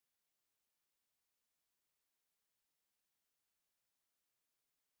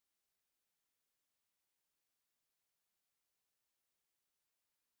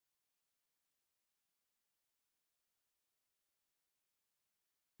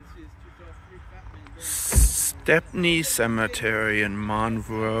Stepney Cemetery in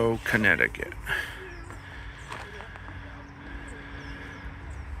Monroe, Connecticut.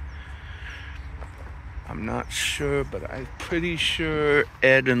 I'm not sure, but I'm pretty sure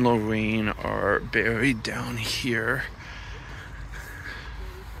Ed and Lorraine are buried down here.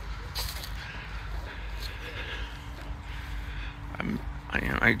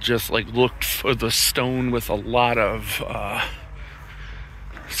 I just looked for the stone with a lot of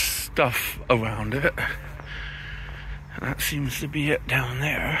stuff around it, and that seems to be it down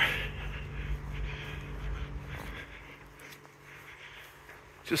there.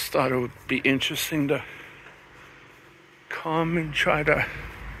 Just thought it would be interesting to come and try to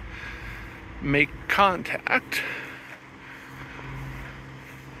make contact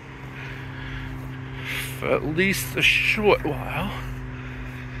for at least a short while.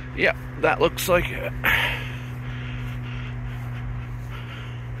 Yep, that looks like it.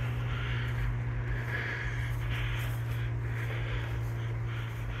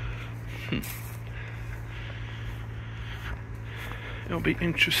 It'll be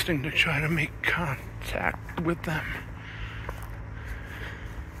interesting to try to make contact with them.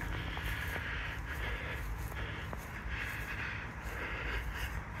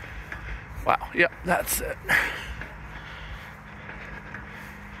 Wow, yep, that's it.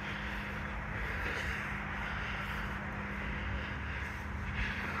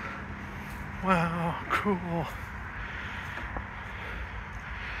 Wow, cool.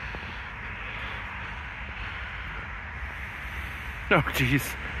 Oh,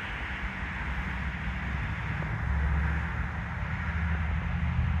 geez.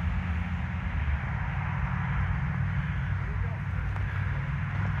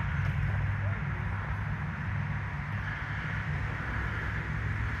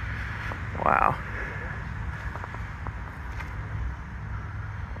 Wow.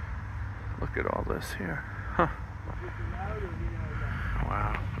 Look at all this here. Huh.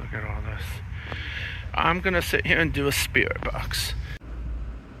 Wow, look at all this. I'm gonna sit here and do a spirit box.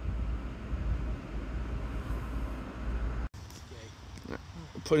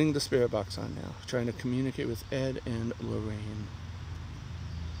 Putting the spirit box on now. Trying to communicate with Ed and Lorraine.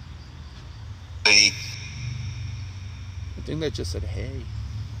 Hey. I think that just said hey.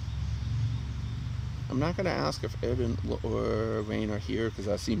 I'm not gonna ask if Ed and Lorraine are here because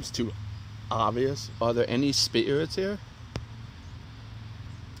that seems too obvious. Are there any spirits here?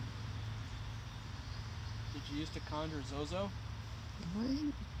 Did you used to conjure Zozo?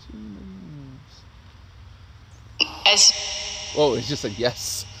 As Oh, it's just a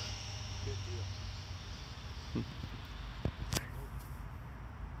yes. Good deal.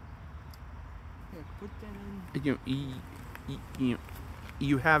 Yeah, put that in.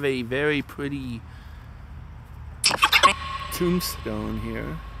 You have a very pretty tombstone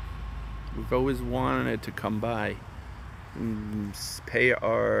here. We've always wanted to come by and pay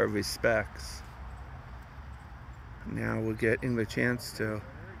our respects. Now we're getting the chance to.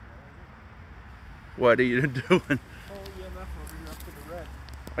 What are you doing?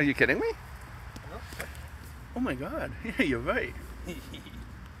 Are you kidding me? Nope. Oh my God! Yeah, you're right.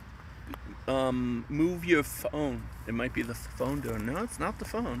 Move your phone. It might be the phone doing. No, it's not the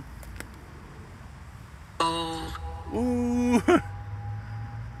phone. Ooh.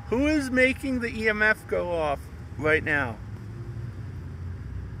 Who is making the EMF go off right now?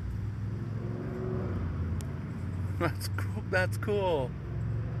 That's cool. That's cool.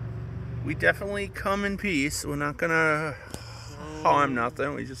 We definitely come in peace. We're not gonna harm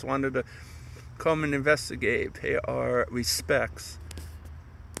nothing. We just wanted to come and investigate, pay our respects.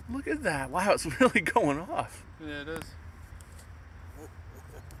 Look at that. Wow, it's really going off. Yeah, it is.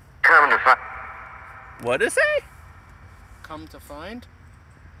 come to find. What is it? Come to find?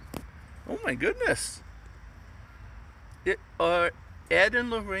 Oh my goodness. Are Ed and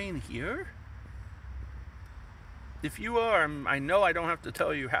Lorraine here? If you are, I know I don't have to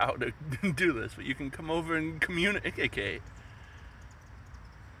tell you how to do this, but you can come over and communicate.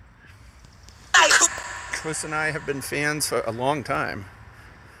 Chris and I have been fans for a long time.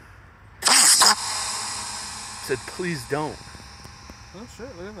 Said, please don't. Oh shit,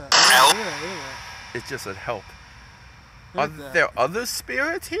 look at that. Help. Look at that. It just said help. Look Are at that. there other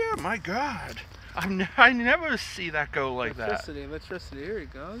spirits here? My God. I never see that go like that. Electricity, here you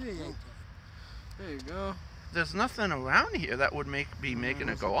go. There you go. There you go. There's nothing around here that would be making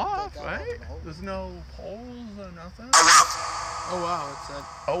it go off, right? There's no poles or nothing. Oh wow, it said.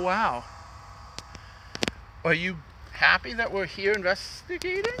 Oh wow. Are you happy that we're here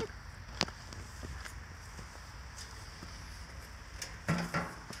investigating?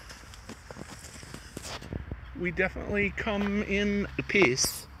 We definitely come in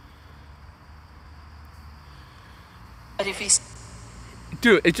peace.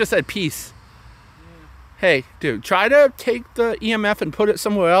 Dude, it just said peace. Hey, dude, try to take the EMF and put it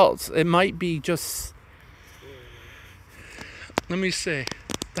somewhere else. It might be just... Let me see.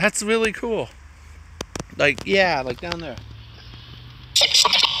 That's really cool. Like, yeah, like down there.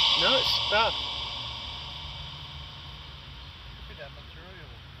 No, it's stuck.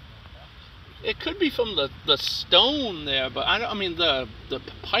 It could be from the stone there, but I mean the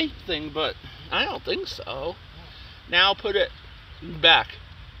pipe thing, but I don't think so. Now put it back.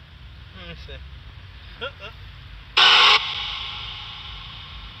 Let me see.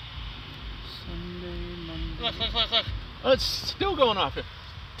 Sunday, Monday. Look. Oh, it's still going off here.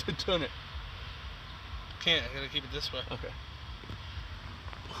 To turn it. Can't. I gotta keep it this way. Okay.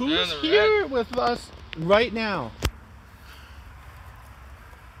 Who's here with us right now?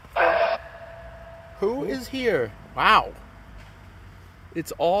 Who is here? Wow.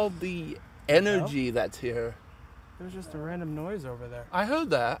 It's all the energy that's here. There's just a random noise over there. I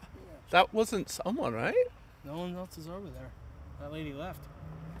heard that. That wasn't someone, right? No one else is over there. That lady left.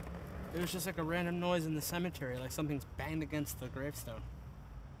 It was just like a random noise in the cemetery, like something's banged against the gravestone.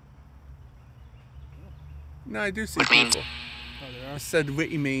 No, I do see people. Oh, there I are? said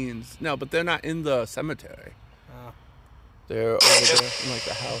Whitney Means. No, but they're not in the cemetery. Oh. They're over there in like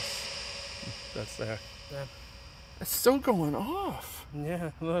the house. That's there. Yeah. It's still going off.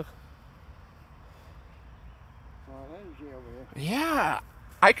 Yeah, look. Yeah.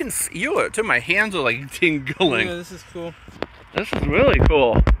 I can feel it too. My hands are like tingling. Yeah, this is cool. This is really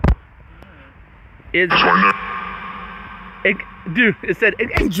cool. Dude, it said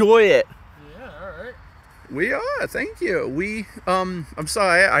enjoy it. Yeah, alright. We are, thank you. I'm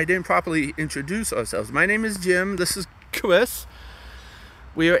sorry, I didn't properly introduce ourselves. My name is Jim, this is Chris.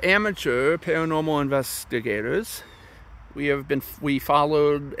 We are amateur paranormal investigators. We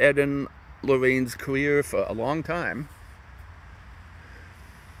followed Ed and Lorraine's career for a long time.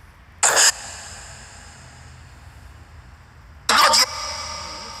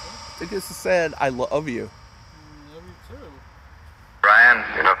 I think it said, I love you. Love you too. Brian,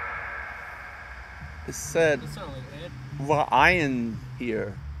 you know. It said, That sounded like Ed. Ryan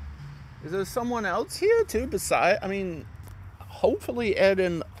here. Is there someone else here too beside? I mean, hopefully Ed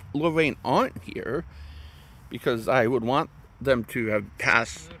and Lorraine aren't here because I would want them to have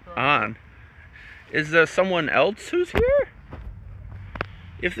passed on. Is there someone else who's here?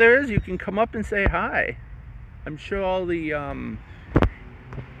 If there is, you can come up and say hi. I'm sure all the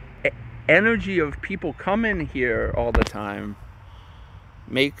energy of people coming here all the time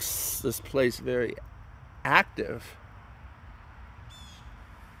makes this place very active.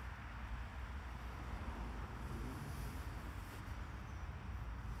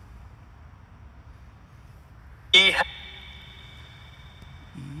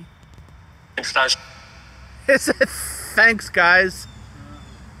 It said, thanks, guys.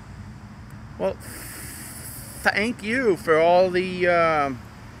 Well, thank you for all the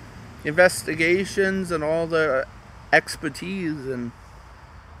investigations and all the expertise, and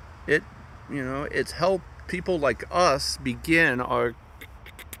it's helped people like us begin our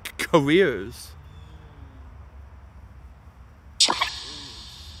careers.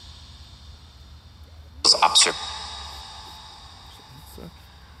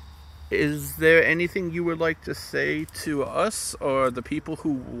 Is there anything you would like to say to us or the people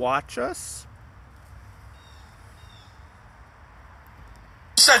who watch us?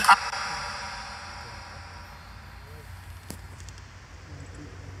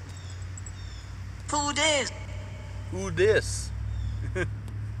 Who this? Who this?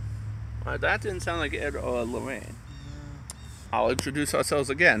 That didn't sound like Ed or Lorraine. I'll introduce ourselves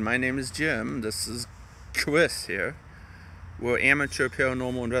again. My name is Jim. This is Chris here. We're amateur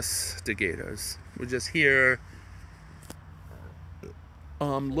paranormal investigators. We're just here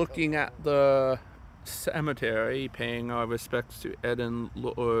looking at the cemetery, paying our respects to Ed and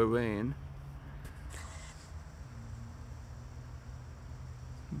Lorraine.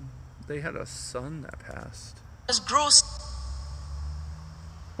 They had a son that passed. It's gross.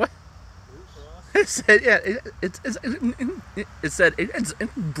 What? It said, yeah, it said it's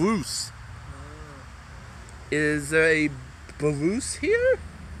Bruce. Is there a Bruce here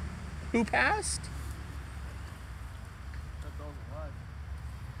who passed?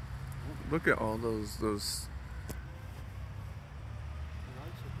 Look at all those.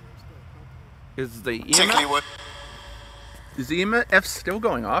 Is the EMF? Is the EMF still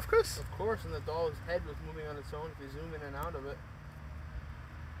going off, Chris? Of course, and the doll's head was moving on its own if you zoom in and out of it.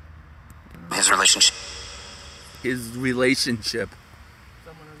 His relationship. His relationship.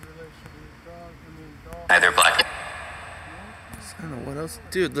 Someone in relation with dog. Neither black. I don't know what else.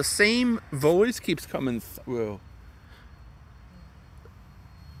 Dude, the same voice keeps coming through.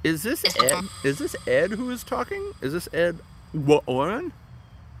 Is this Ed? Is this Ed who is talking? Is this Ed Warren?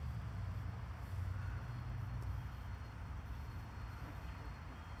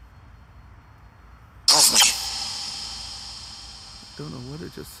 I don't know what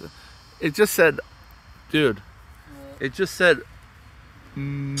it just said. It just said, dude. It just said.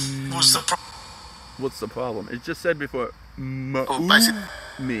 What's the problem? It just said before. Me. What,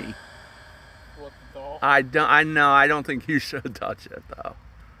 the doll? I know. I don't think you should touch it though.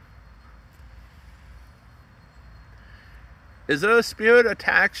 Is there a spirit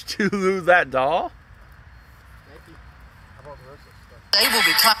attached to that doll? Maybe. How about the rest of the stuff? They will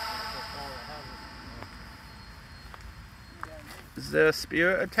be Is there a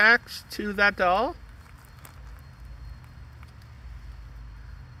spirit attached to that doll?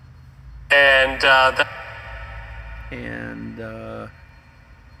 And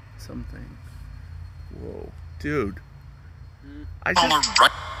something. Whoa, dude. I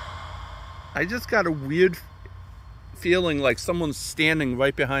just got a weird feeling like someone's standing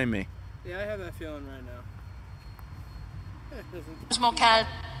right behind me. Yeah, I have that feeling right now. Small cat.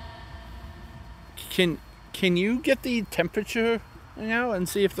 Can you get the temperature now and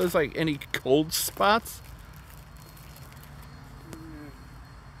see if there's like any cold spots?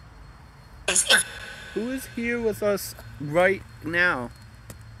 Who is here with us right now?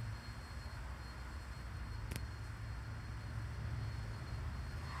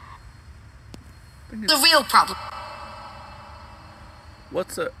 The real problem.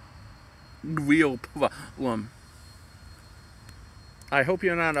 What's a real problem? I hope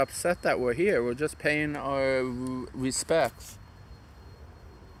you're not upset that we're here. We're just paying our respects.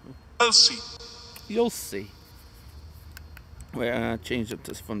 I'll see. You'll see. Wait, change it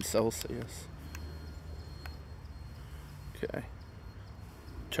to from Celsius. Okay.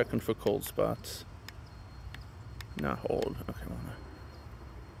 Checking for cold spots. Not hold. Okay,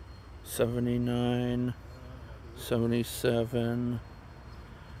 79, 77,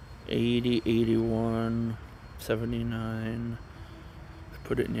 80, 81, 79.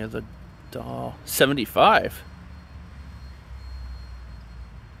 Put it near the doll. 75.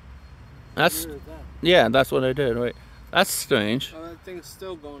 That's yeah. That's what I did. Wait, that's strange. Oh, that thing's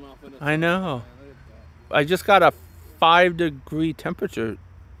still going off in it. I know. Yeah, look at that. I just got a 5-degree temperature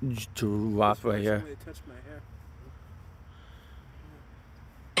drop right here. Somebody touched my hair.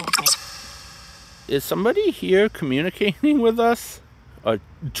 Is somebody here communicating with us, or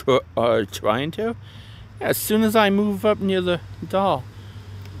trying to? Yeah, as soon as I move up near the doll,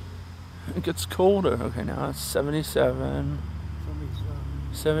 it gets colder. Okay, now it's 77.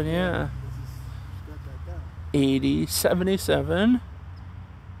 70, yeah. 80, 77.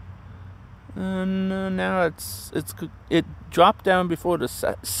 And now it dropped down before the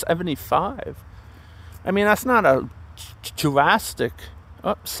 75. I mean, that's not a drastic.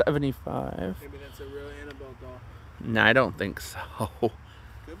 Oh, 75. Maybe that's a real Annabelle doll. No, I don't think so. Could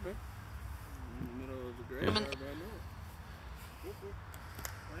be. In the middle of the graveyard right now.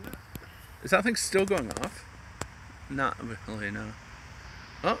 Why not? Is that thing still going off? Not really, no.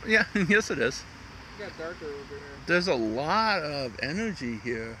 Oh, yeah, yes it is. It got darker over here. There's a lot of energy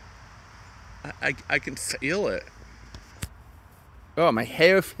here. I can feel it. Oh, my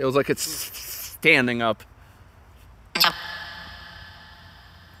hair feels like it's standing up.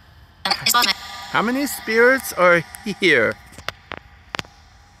 How many spirits are here?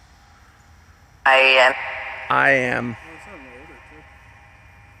 I am. I am. Oh, it's on the older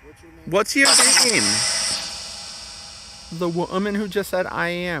too. What's your name? The woman who just said I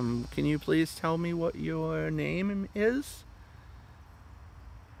am. Can you please tell me what your name is?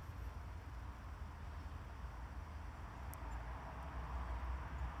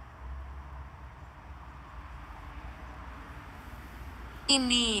 In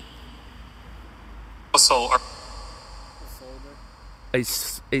me. A soul. A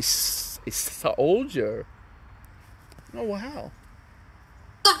soldier. Oh wow.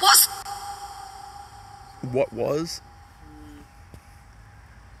 What was?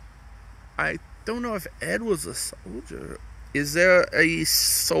 I don't know if Ed was a soldier. Is there a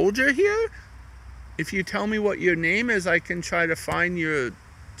soldier here? If you tell me what your name is, I can try to find your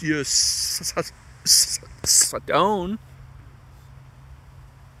stone.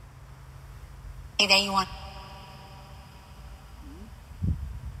 Hey, there you are.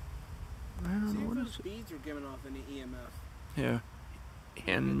 I don't See know if what those is it. beads are giving off any EMF. Here,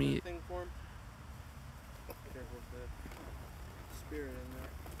 hand me. Thing for him. Careful with the spirit in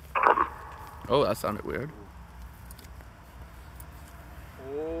there. Oh, that sounded weird.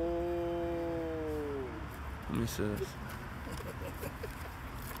 Oh. Let me see this.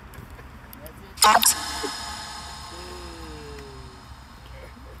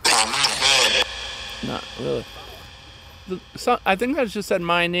 really. I think that just said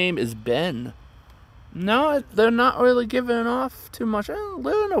my name is Ben. No, they're not really giving off too much. A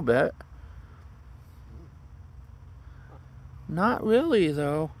little bit. Not really,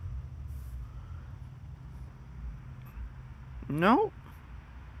 though. No.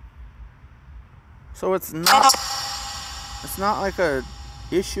 So it's not like a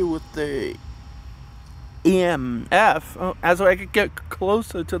issue with the EMF. Oh, as I could get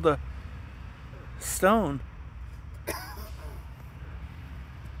closer to the stone.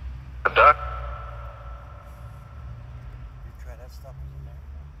 Duck.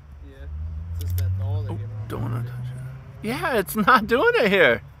 Yeah. It's just that doll they're Oh, giving off. don't want to touch it. Yeah, it's not doing it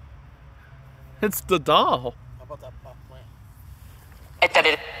here. It's the doll. How about that pop plant?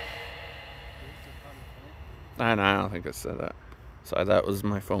 I don't think it said that. Sorry, that was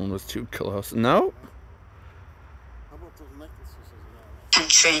my phone was too close. No. How about those necklaces?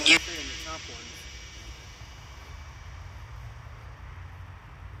 Continue. The top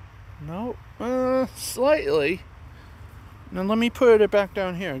ones. No. Slightly. Now let me put it back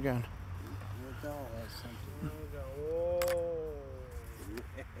down here again. Your doll has something. Whoa.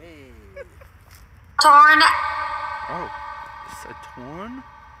 Hey. Torn. Oh. Is it torn?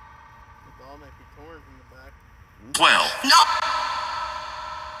 The doll might be torn from the back. 12. No.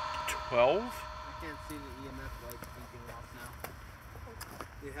 12? I can't see the EMF light beeping off now.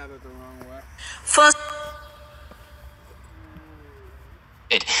 You have it the wrong way. First.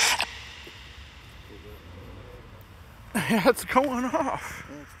 It. Yeah, it's going off.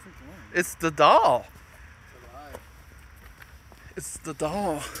 It's the doll. It's the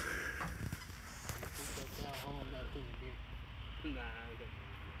doll.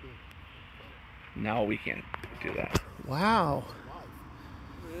 No, we can't do that. Wow.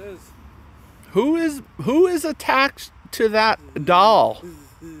 It is. Who is attached to that doll?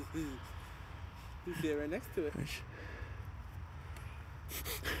 You see it right next to it.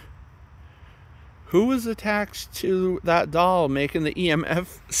 Who is attached to that doll making the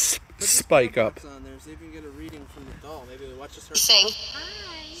EMF spike up? Put the on there, see if you can get a reading from the doll. Maybe they watch us start Sing.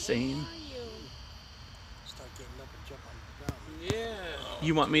 Same. start getting up and jump on the ground. Yeah.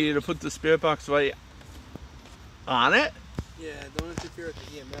 You want me to put the spirit box right on it? Yeah, don't interfere with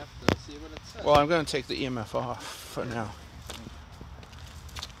the EMF though. See what it says. Well, I'm going to take the EMF off for now.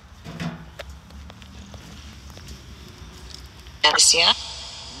 Alicia.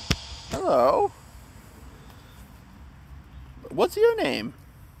 Hello. What's your name?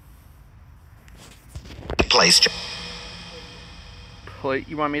 Placed.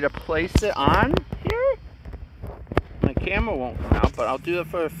 You want me to place it on here? My camera won't come out, but I'll do it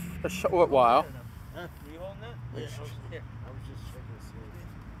for a short while. Huh? You holding that? Yeah, I was just checking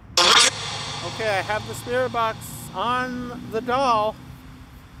to see. Okay, I have the spirit box on the doll.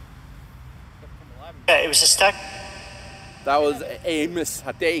 It was a stuck. That was a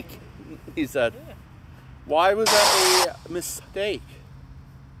mistake, he said. Why was that a mistake?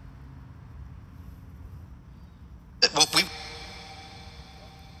 Well, we.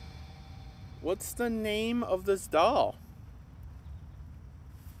 What's the name of this doll?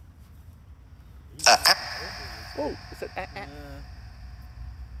 Oh, is it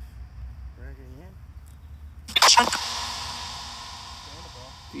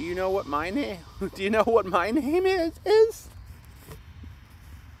Do you know what my name? Do you know what my name is?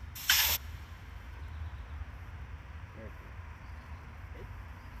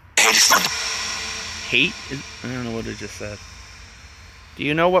 Hate? I don't know what it just said. Do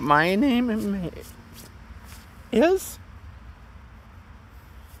you know what my name is? Hey,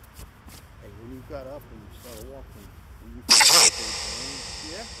 when you got up and you started walking, you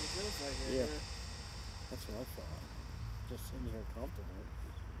yeah, it feels like it. Yeah. That's what I thought. Just sitting here comfortable,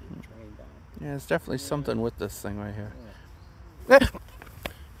 being trained down. Yeah, there's definitely something with this thing right here.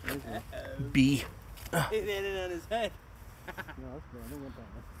 B. It landed on his head. No, that's good. It went down.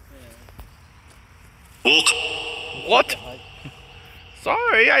 What?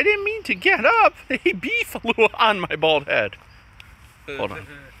 Sorry, I didn't mean to get up. A bee flew on my bald head. Hold on.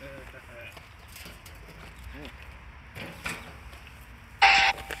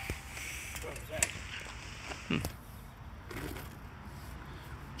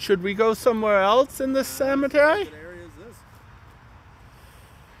 Should we go somewhere else in this cemetery? What area is this?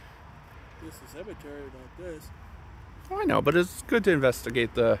 This is a cemetery, not this. I know, but it's good to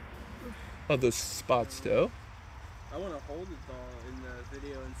investigate the other spots too. I want to hold the doll in the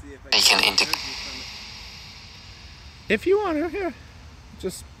video and see if I They can get inter- energy from it. If you want to, here.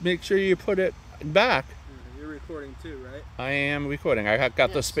 Just make sure you put it back. You're recording too, right? I am recording. I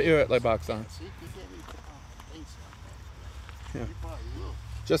got the spirit light box on. See if you get any things like that. Yeah. You probably will.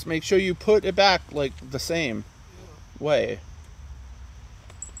 Just make sure you put it back like the same way.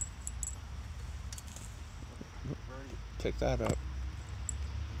 Pick that up.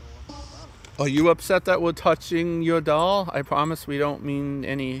 Are you upset that we're touching your doll? I promise we don't mean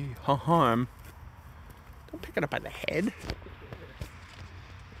any harm. Don't pick it up by the head.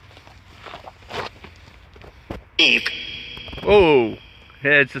 Leave. Oh,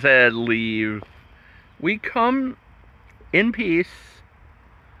 it said leave. We come in peace.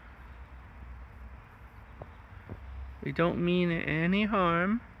 We don't mean any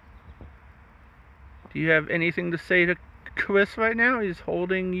harm. Do you have anything to say to Chris right now? He's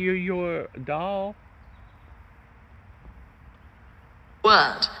holding you your doll.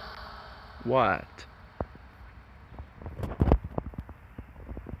 What? What?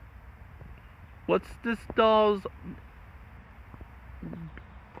 What's this doll's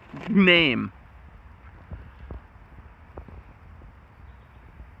name?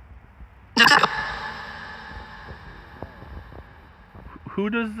 Who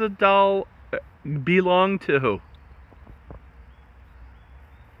does the doll belong to?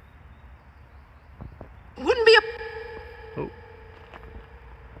 Wouldn't be a. Oh.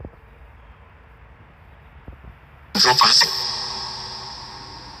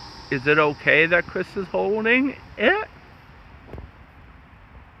 Is it okay that Chris is holding it?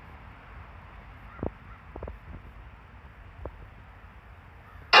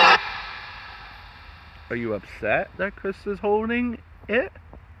 Are you upset that Chris is holding it?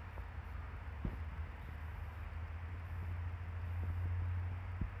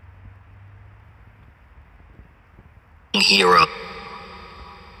 Hero.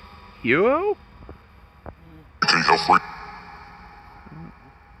 Hero?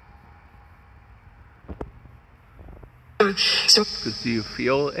 So, Do you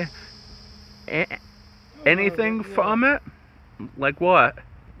feel anything from it? Like what?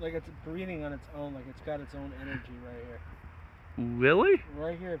 Like it's breathing on its own, like it's got its own energy right here. Really?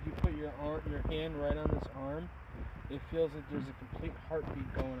 Right here, if you put your hand right on this arm, it feels like there's a complete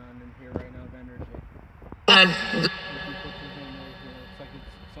heartbeat going on in here right now of energy. and If you put your hand right here, it's like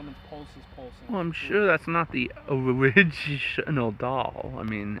someone's pulse is pulsing. Well, I'm sure that's not the original doll. I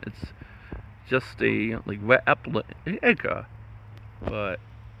mean, it's just a like replica, but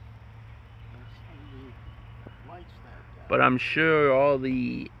I'm sure all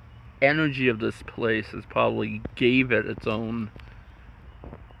the energy of this place has probably gave it its own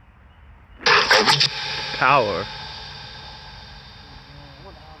power.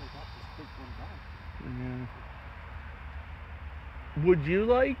 Yeah. Would you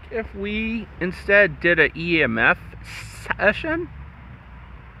like if we instead did an EMF session?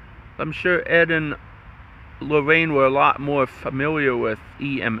 I'm sure Ed and Lorraine were a lot more familiar with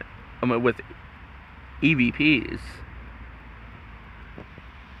with EVPs.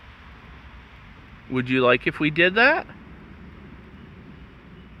 Would you like if we did that?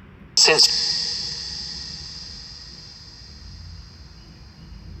 Since.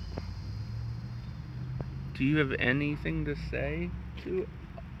 Do you have anything to say to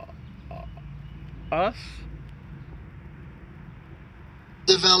us?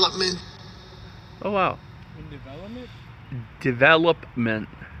 Development. Oh wow. In development? Development.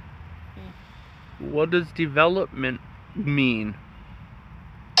 What does development mean?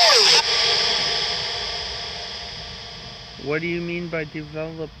 What do you mean by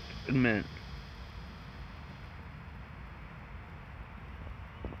development?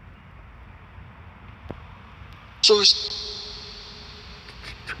 Source.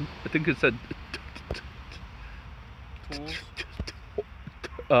 I think it said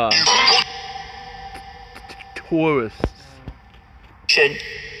tourists. Should.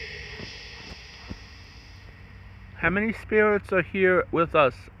 How many spirits are here with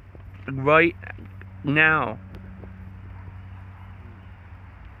us right now?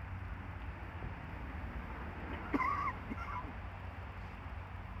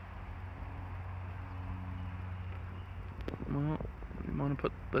 Well, you want to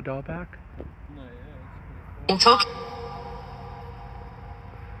put the doll back? No, yeah, in talk.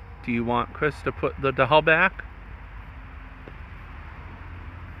 Do you want Chris to put the doll back?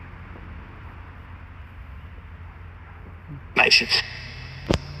 Motion.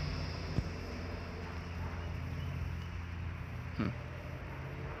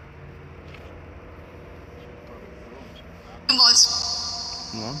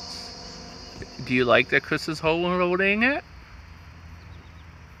 Well, do you like that Chris is holding it?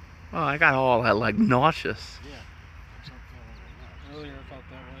 Oh, I got all that like nauseous. earlier I felt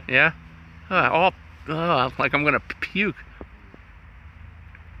that way. Yeah? Like I'm gonna puke.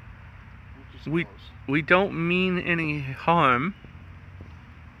 We don't mean any harm.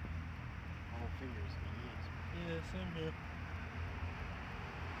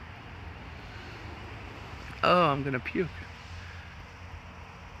 Oh, I'm gonna puke.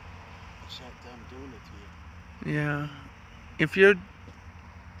 It's not them doing it to you. Yeah. If you're...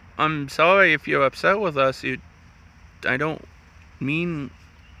 I'm sorry if you're upset with us. I don't mean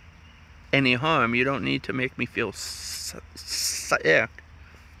any harm. You don't need to make me feel sick.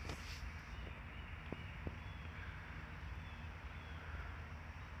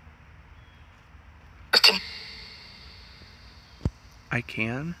 I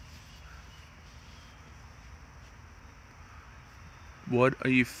can? What are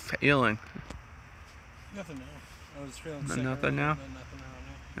you feeling? Nothing now. I was feeling sick. Nothing now? Nothing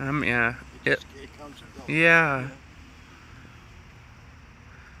now, no. Yeah. It comes and goes. Yeah.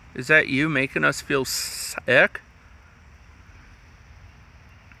 Is that you making us feel sick?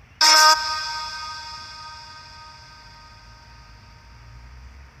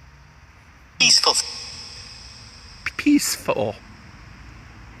 Peaceful. Peaceful.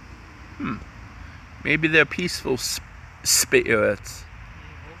 Maybe they're peaceful spirits.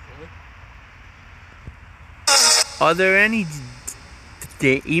 Are there any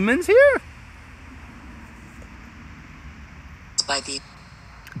demons here? By the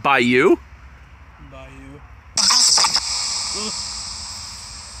By you? By you.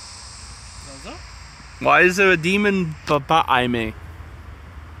 Thumbs up? Why is there a demon by me?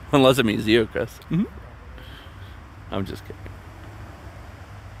 Unless it means you, Chris. I'm just kidding.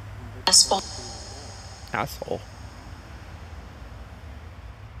 Asshole. Asshole.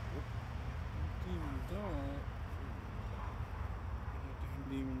 Demon don't.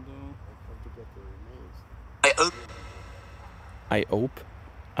 Demon don't. Come to get the remains.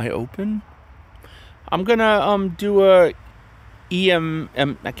 I open? I'm gonna do a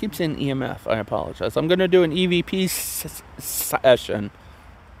I keep saying EMF, I apologize. I'm gonna do an EVP session.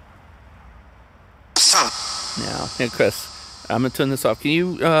 Now, here, Chris, I'm gonna turn this off. Can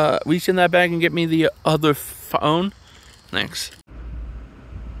you reach in that bag and get me the other phone? Thanks.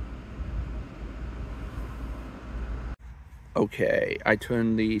 Okay, I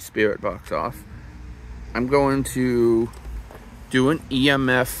turned the spirit box off. I'm going to do an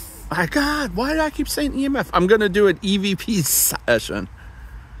EMF. My God, why did I keep saying EMF? I'm gonna do an EVP session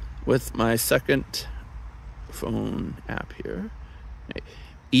with my second phone app here.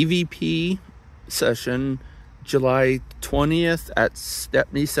 EVP session, July 20th at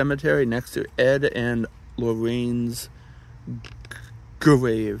Stepney Cemetery next to Ed and Lorraine's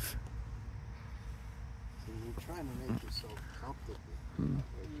grave. So you're trying to make yourself comfortable.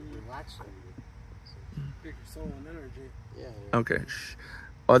 Relax on you. Get your soul and energy. Yeah. Okay.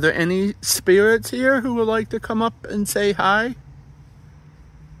 Are there any spirits here who would like to come up and say hi?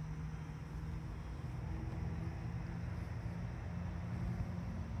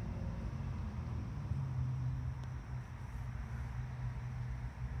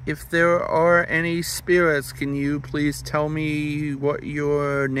 If there are any spirits, can you please tell me what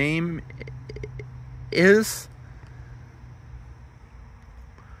your name is?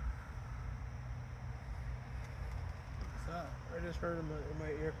 What's that? I just heard in my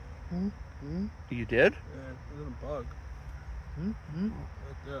ear. You did? Yeah, a little bug. Right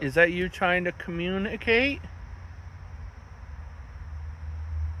there. Is that you trying to communicate?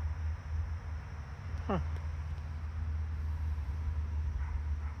 Huh.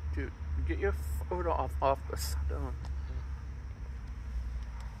 Dude, get your photo off the stone.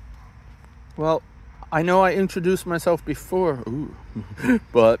 Well, I know I introduced myself before,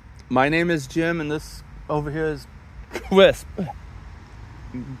 but my name is Jim, and this over here is Wisp.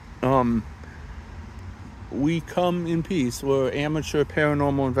 We come in peace. We're amateur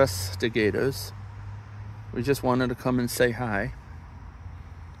paranormal investigators. We just wanted to come and say hi.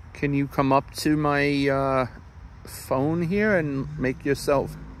 Can you come up to my phone here and make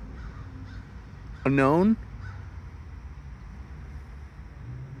yourself known?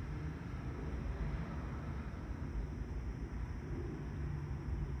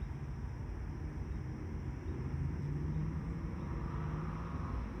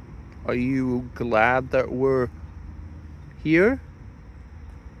 Are you glad that we're here?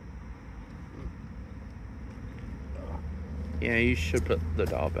 Yeah, you should put the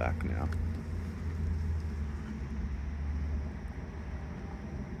doll back now.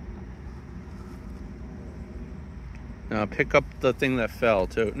 Pick up the thing that fell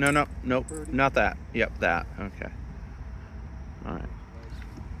too. No, nope, not that. Yep, that. Okay. All right.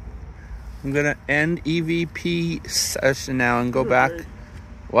 I'm gonna end EVP session now and go back.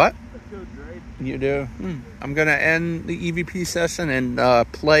 What? You do? I'm gonna end the EVP session and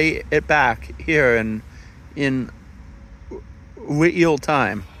play it back here in real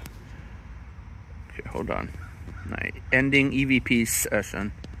time. Okay, hold on. Right. Ending EVP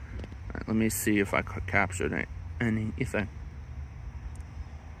session. All right, Let me see if I captured anything.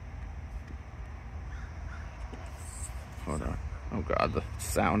 Hold on. Oh god, the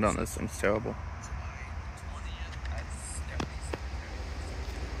sound on this thing's terrible.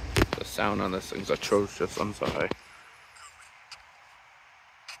 The sound on this thing's atrocious, I'm sorry.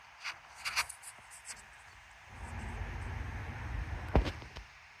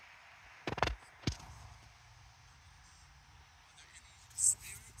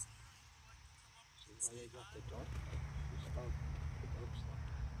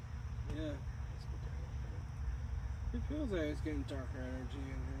 Yeah. It feels like it's getting darker energy in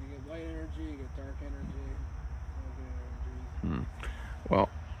here. You get light energy, you get dark energy. Well,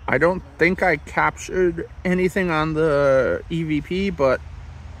 I don't think I captured anything on the EVP, but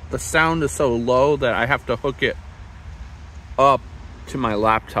the sound is so low that I have to hook it up to my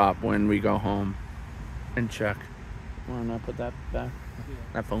laptop when we go home and check. Why not put that back? Yeah.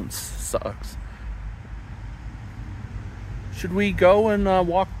 That phone sucks. Should we go and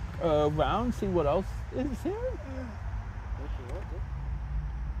walk around, see what else is here?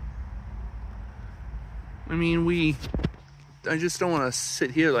 I mean, I just don't want to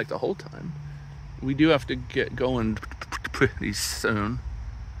sit here like the whole time. We do have to get going pretty soon.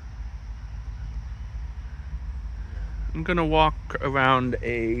 I'm gonna walk around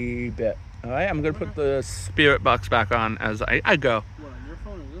a bit. All right, I'm gonna put the spirit box back on as I go. What, on your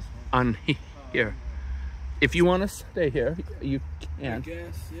phone or this one? On here. If you want to stay here, you I can.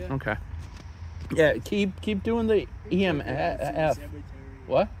 guess, yeah. Okay. Yeah, keep doing the EMF.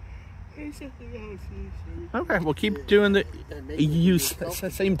 What? Okay, well keep doing the. You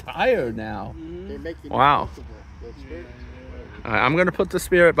seem tired now. Wow. All right, I'm gonna put the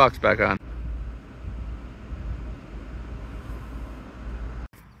spirit box back on.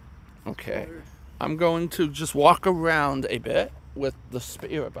 Okay, I'm going to just walk around a bit with the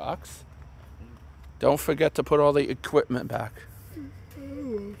spirit box. Don't forget to put all the equipment back.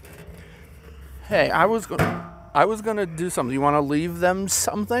 Hey, I was gonna do something. You want to leave them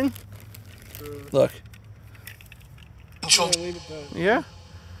something? Look. Yeah.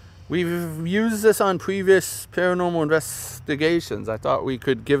 We've used this on previous paranormal investigations. I thought we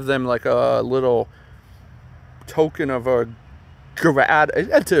could give them like a little token of our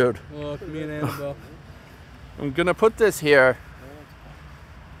gratitude. Look, me and Annabelle. I'm gonna put this here.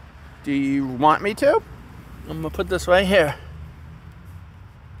 Do you want me to? I'm gonna put this right here.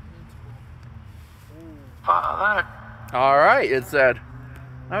 Father. All right, it said.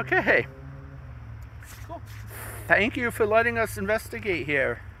 Okay. Cool. Thank you for letting us investigate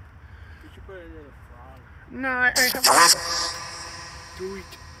here. You should put it near the frog. No, I have. Do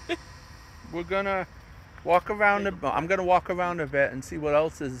it. We're gonna walk around. I'm gonna walk around a bit and see what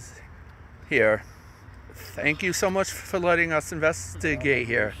else is here. Thank you so much for letting us investigate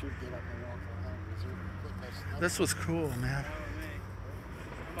here. This was cool, man.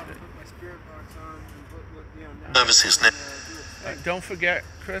 I'm about to put my spirit box on and look Services Don't forget,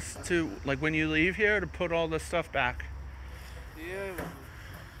 Chris, to like when you leave here to put all this stuff back. Yeah.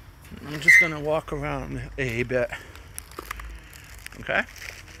 I'm just gonna walk around a bit. Okay?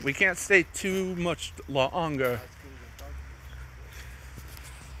 We can't stay too much longer.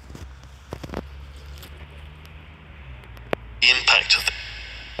 impact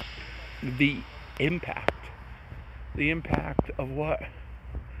of The impact. The impact of what?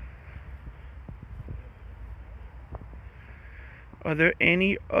 Are there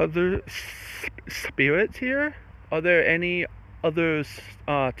any other spirits here? Are there any other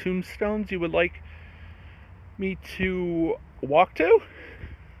tombstones you would like me to walk to?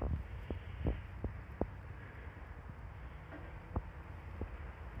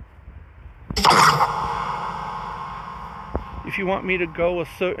 If you want me to go a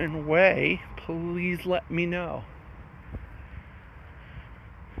certain way, please let me know.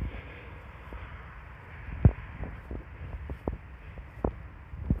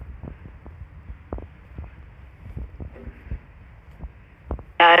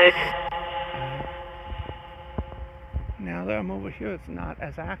 Now that I'm over here, it's not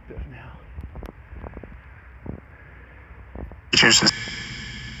as active now. Jesus.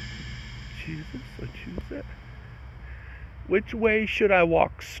 Jesus, I choose it. Which way should I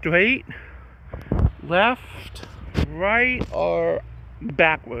walk? Straight, left, right, or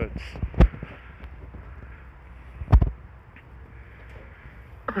backwards?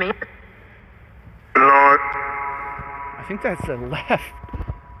 Me? Lord. I think that's the left.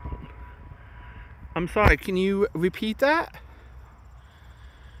 I'm sorry, can you repeat that?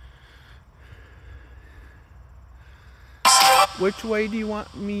 Which way do you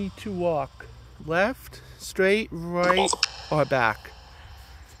want me to walk? Left, straight, right, or back?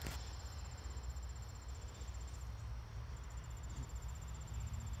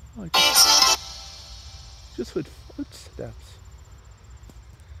 Oh, just with footsteps.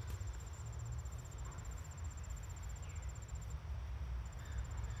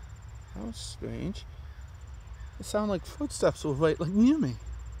 That was strange. It sounded like footsteps were right like near me.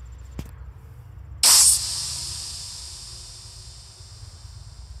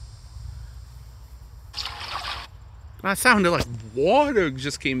 That sounded like water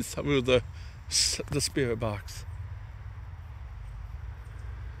just came through the spirit box.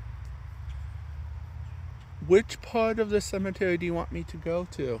 Which part of the cemetery do you want me to go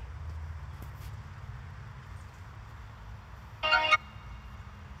to?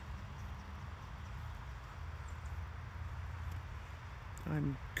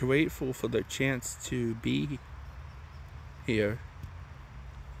 I'm grateful for the chance to be here.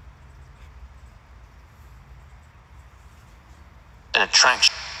 An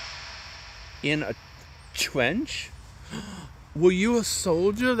attraction. In a trench? Were you a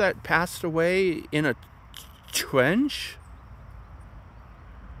soldier that passed away in a trench?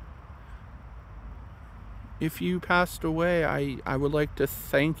 If you passed away, I would like to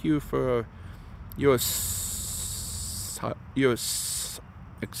thank you for your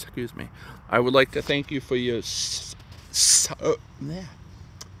excuse me. I would like to thank you for your service.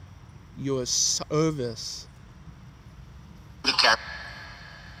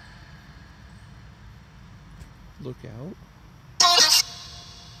 Look out.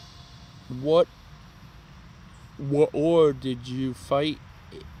 What war did you fight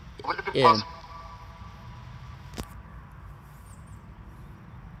in?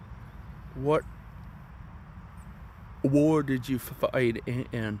 What war did you fight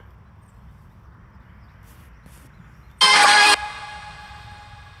in?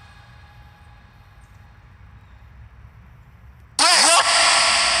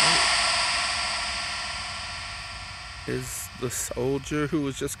 Is the soldier who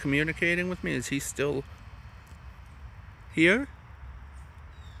was just communicating with me, is he still here?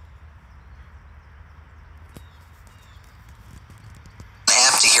 I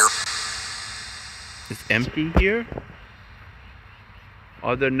have to hear. It's empty here?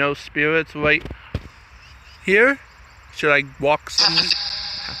 Are there no spirits right here? Should I walk somewhere?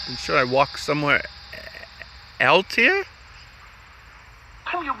 Should I walk somewhere else here?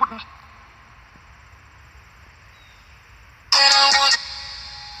 Oh, you wouldn't.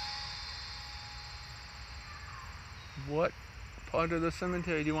 What part of the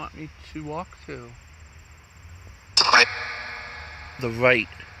cemetery do you want me to walk to? The right.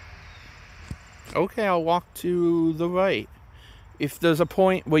 Okay, I'll walk to the right. If there's a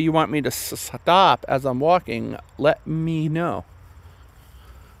point where you want me to stop as I'm walking, let me know.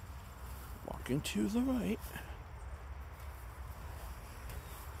 Walking to the right.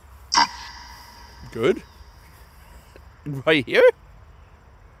 Good. Right here?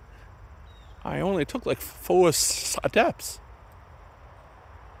 I only took like 4 steps.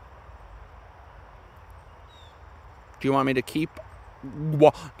 Do you want me to keep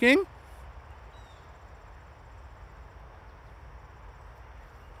walking?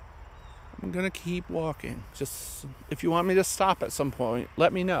 I'm gonna keep walking. Just if you want me to stop at some point,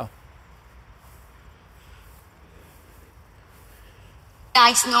 let me know.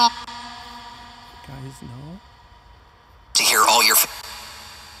 Guys, no. Guys, no. To hear all your.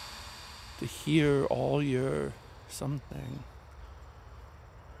 To hear all your something.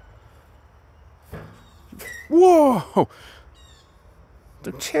 Whoa!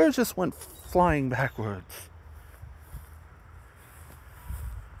 The chair just went flying backwards.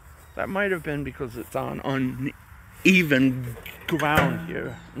 That might have been because it's on uneven ground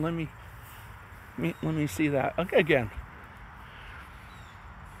here. Let me see that again.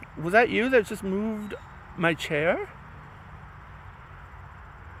 Was that you that just moved my chair?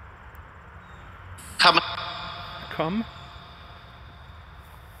 Come.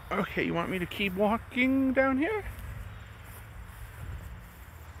 Okay, you want me to keep walking down here?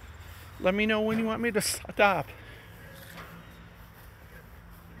 Let me know when you want me to stop.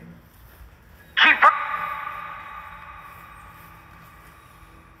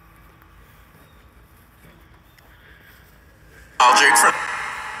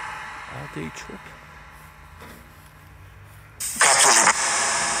 All-day trip.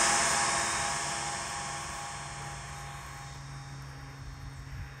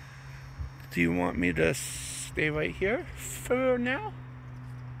 Do you want me to stay right here for now?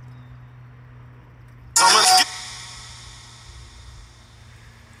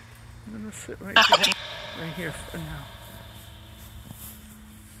 I'm gonna sit right here for now.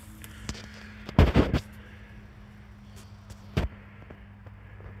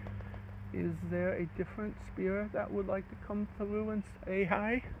 Is Is there a different spirit that would like to come through and say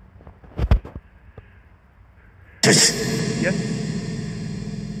hi? Yes?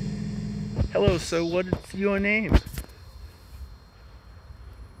 Hello, so what is your name?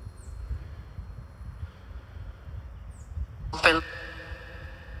 Open.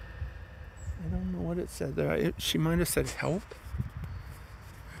 I don't know what it said there. She might have said help.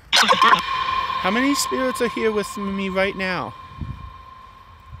 How many spirits are here with me right now?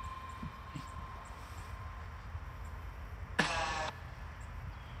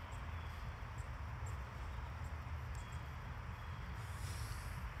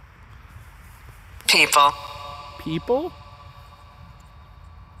 People. People?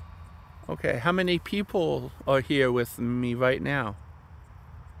 Okay, how many people are here with me right now?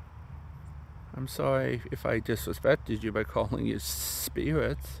 I'm sorry if I disrespected you by calling you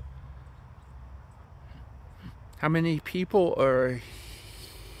spirits. How many people are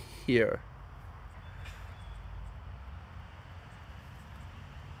here?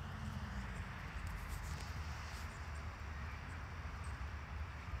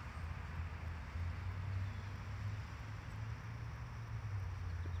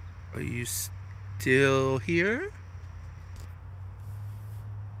 Are you still here?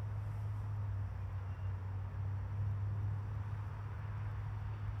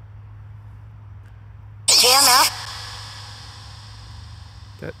 EMF.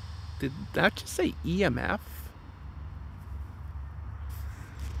 Did that just say EMF?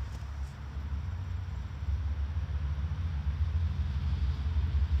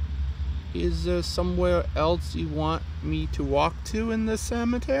 Is there somewhere else you want me to walk to in the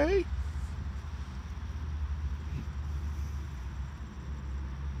cemetery?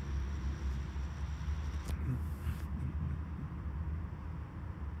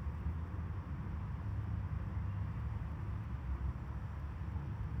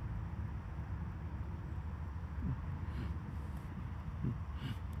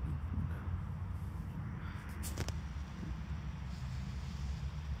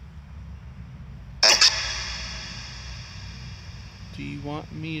 Do you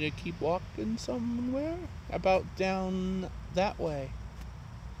want me to keep walking somewhere? About down that way?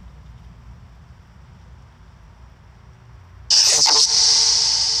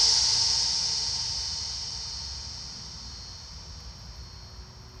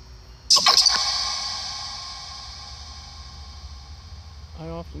 I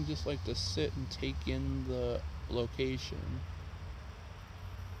often just like to sit and take in the location.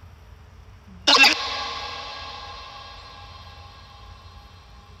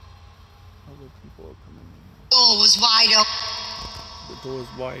 Other people are coming in. Door was wide open. The door's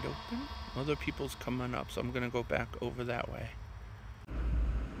wide open. Other people's coming up, so I'm gonna go back over that way.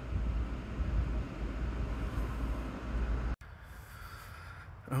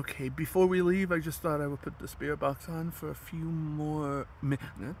 Okay, before we leave, I just thought I would put the spirit box on for a few more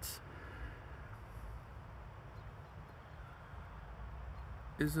minutes.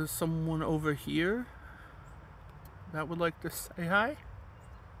 Is there someone over here that would like to say hi?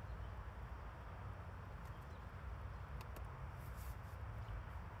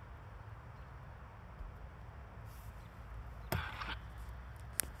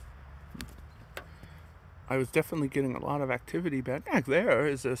 I was definitely getting a lot of activity back there.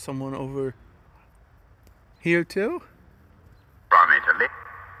 Is there someone over here too? From Italy.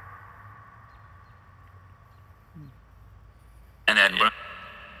 And then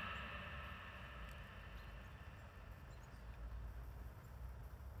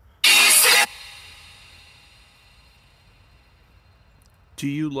Do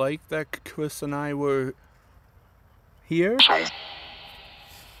you like that Chris and I were here?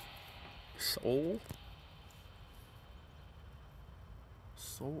 Soul?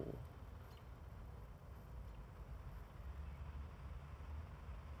 Soul.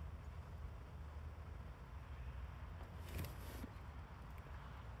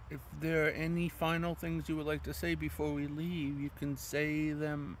 If there are any final things you would like to say before we leave, you can say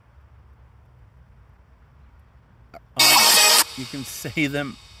them. You can say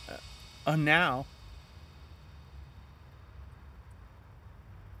them now.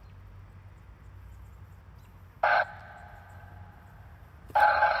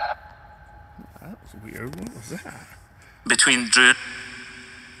 That was weird. What was that? between Drew.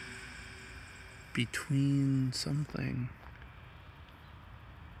 Between something.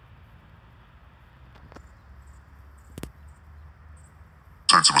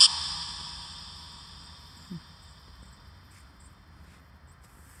 Sensible.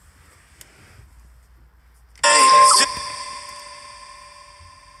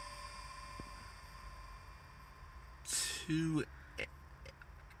 To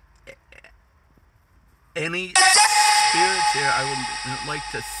any spirits here, I would like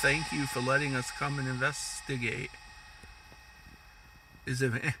to thank you for letting us come and investigate. Is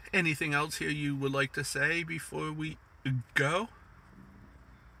there anything else here you would like to say before we go?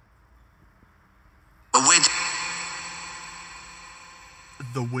 The wind.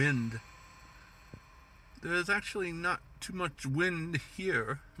 The wind. There's actually not too much wind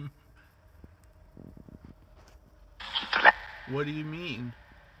here. What do you mean?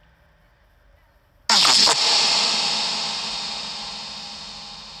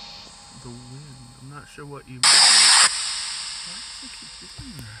 The wind. I'm not sure what you mean. Why does it keep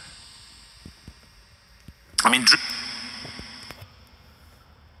doing that? I mean,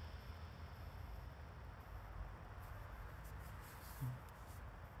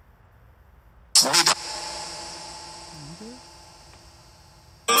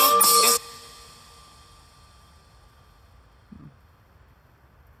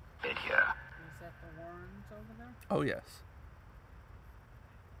 Here. Is that the Warrens over there? Oh, yes.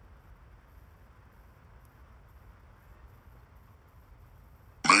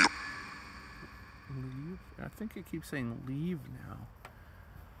 Leave? I think it keeps saying leave now.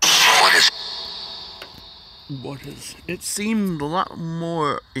 What is? It seemed a lot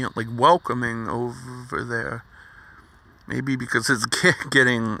more, like welcoming over there. Maybe because it's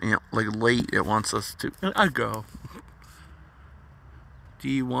getting, like late. It wants us to go. Do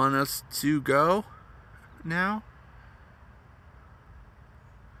you want us to go now?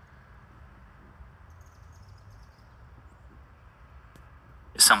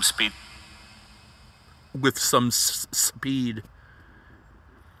 some speed. With some speed.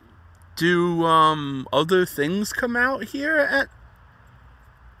 Do other things come out here at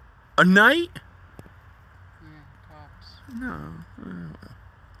a night? Yeah, tops. No.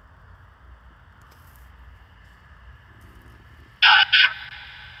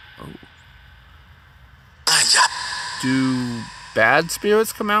 Oh. Do bad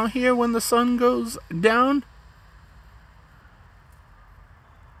spirits come out here when the sun goes down?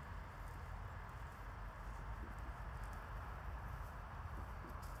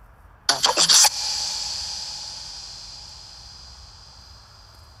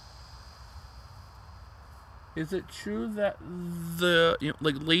 Is it true that the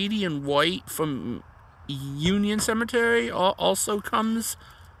like lady in white from Union Cemetery also comes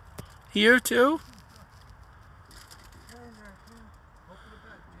here too?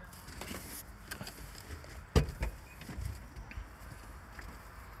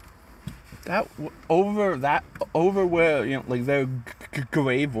 That over where like their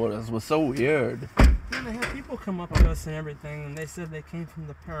grave was so weird. And they had people come up to us and everything, and they said they came from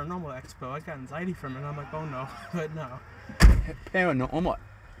the Paranormal Expo. I got anxiety from it, and I'm like, oh no, but no. Paranormal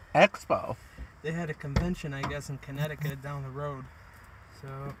Expo? They had a convention, I guess, in Connecticut down the road.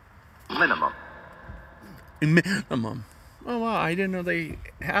 So. Minimum. Minimum. Oh wow, I didn't know they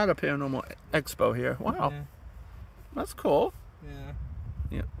had a Paranormal Expo here. Wow. Yeah. That's cool. Yeah.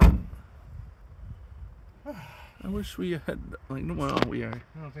 Yeah. I wish we had, like, well, we are.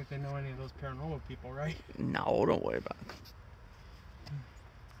 I don't think they know any of those paranormal people, right? No, don't worry about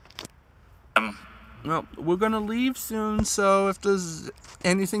it. Well, we're gonna leave soon, so if there's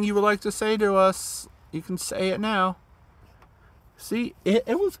anything you would like to say to us, you can say it now. See,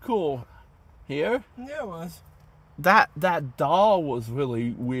 it was cool here. Yeah, it was. That doll was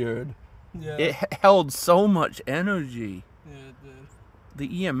really weird. Yeah. It held so much energy. Yeah, it did. The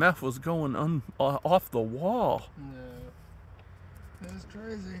EMF was going off the wall. Yeah. It was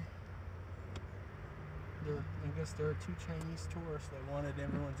crazy. I guess there were 2 Chinese tourists that wanted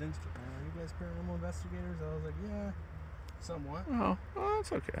everyone's Instagram. Are you guys paranormal investigators? I was like, yeah, somewhat. Oh, well,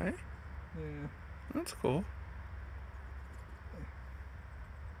 that's okay. Yeah. That's cool.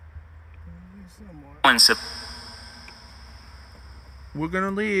 Somewhat. We're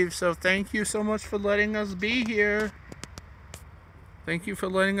gonna leave, so thank you so much for letting us be here. Thank you for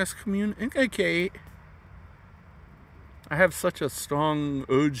letting us communicate. I have such a strong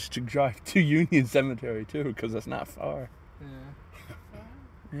urge to drive to Union Cemetery too, because it's not far. Yeah.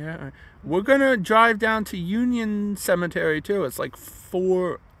 Yeah, we're gonna drive down to Union Cemetery too. It's like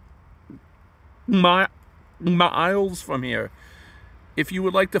 4 miles from here. If you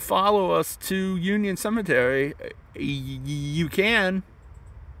would like to follow us to Union Cemetery, you can.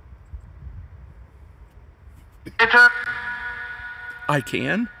 I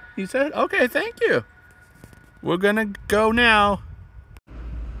can? He said, okay, thank you. We're gonna go now.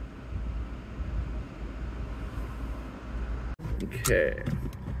 Okay.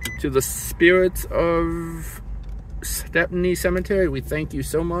 To the spirits of Stepney Cemetery, we thank you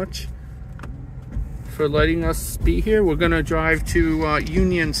so much for for letting us be here. We're gonna drive to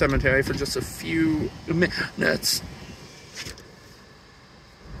Union Cemetery for just a few minutes.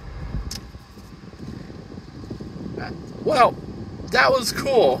 Well, that was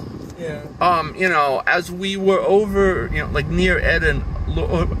cool. Yeah. You know, as we were over, you know, like near Ed and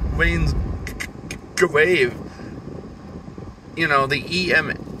Lorraine's grave, you know, the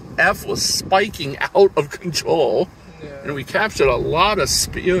EMF was spiking out of control. Yeah. And we captured a lot of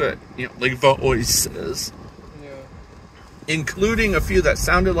spirit, you know, like voices. Yeah. Including a few that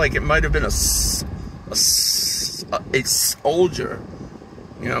sounded like it might have been a soldier.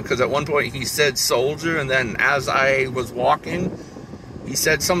 You know, because at one point he said soldier, and then as I was walking, he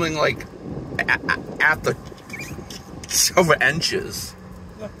said something like at the over inches.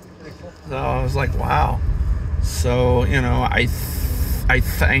 Yeah, pretty cool. So I was like, wow. So, you know, I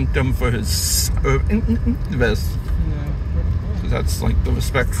thanked him for his service. Yeah, pretty cool. That's like the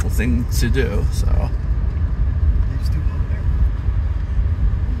respectful thing to do. So These two up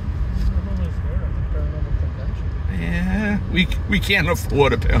there. yeah, we can't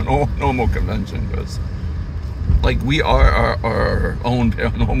afford a paranormal convention because, like, we are our own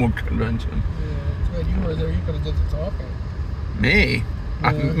paranormal convention. Yeah, it's good you were there. You could have did the talking. Me,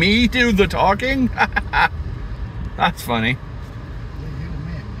 Yeah. me do the talking. That's funny. Yeah, you the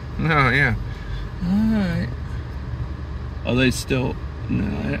man. No, yeah. All right. Are they still?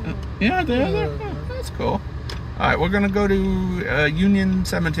 No. Yeah, they're there. That's cool. All right, we're gonna go to Union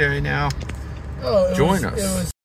Cemetery now. Oh, Join us. It was